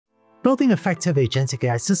Building effective agentic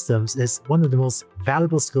AI systems is one of the most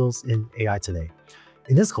valuable skills in AI today.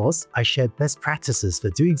 In this course, I shared best practices for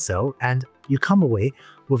doing so, and you come away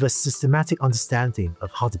with a systematic understanding of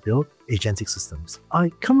how to build agentic systems. I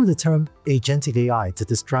come with the term Agentic AI to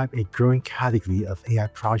describe a growing category of AI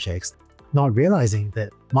projects, not realizing that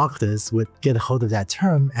marketers would get a hold of that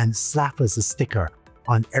term and slap us a sticker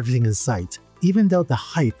on everything in sight. Even though the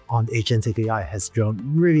hype on agentic AI has grown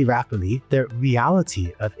really rapidly, the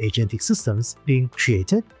reality of agentic systems being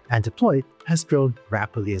created and deployed has grown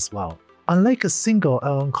rapidly as well. Unlike a single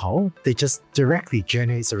LLM call that just directly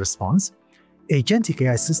generates a response, agentic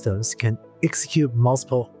AI systems can execute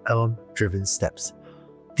multiple LLM-driven steps.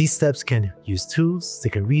 These steps can use tools, they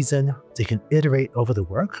can reason, they can iterate over the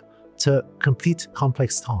work to complete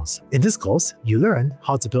complex tasks. In this course, you learn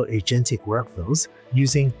how to build agentic workflows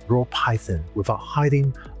using raw Python without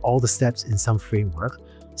hiding all the steps in some framework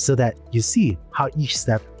so that you see how each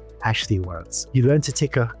step actually works. You learn to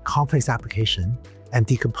take a complex application and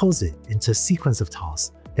decompose it into a sequence of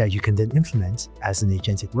tasks that you can then implement as an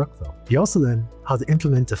agentic workflow. You also learn how to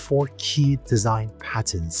implement the 4 key design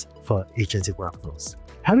patterns for agentic workflows.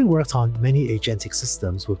 Having worked on many agentic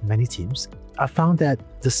systems with many teams, I found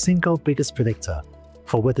that the single biggest predictor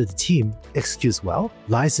for whether the team executes well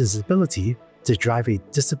lies in its ability to drive a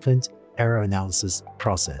disciplined error analysis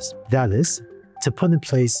process. That is, to put in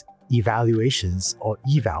place evaluations or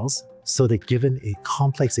evals so that given a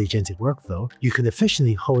complex agentic workflow, you can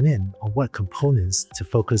efficiently hone in on what components to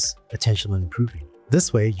focus attention on improving.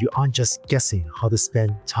 This way, you aren't just guessing how to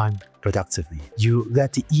spend time productively. You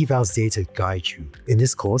let the evals data guide you. In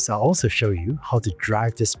this course, I'll also show you how to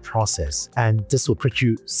drive this process, and this will put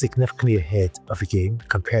you significantly ahead of the game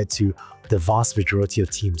compared to the vast majority of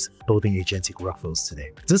teams building agentic workflows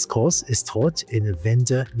today. This course is taught in a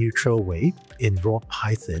vendor-neutral way in raw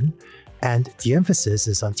Python, and the emphasis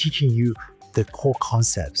is on teaching you the core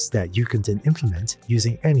concepts that you can then implement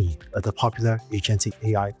using any of the popular agentic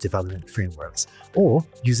AI development frameworks, or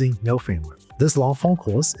using no framework. This long-form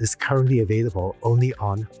course is currently available only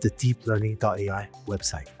on the DeepLearning.AI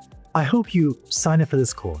website. I hope you sign up for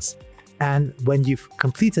this course, and when you've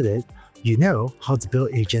completed it, you know how to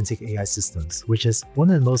build agentic AI systems, which is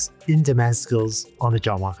one of the most in-demand skills on the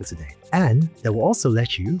job market today. And that will also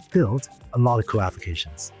let you build a lot of cool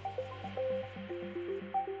applications.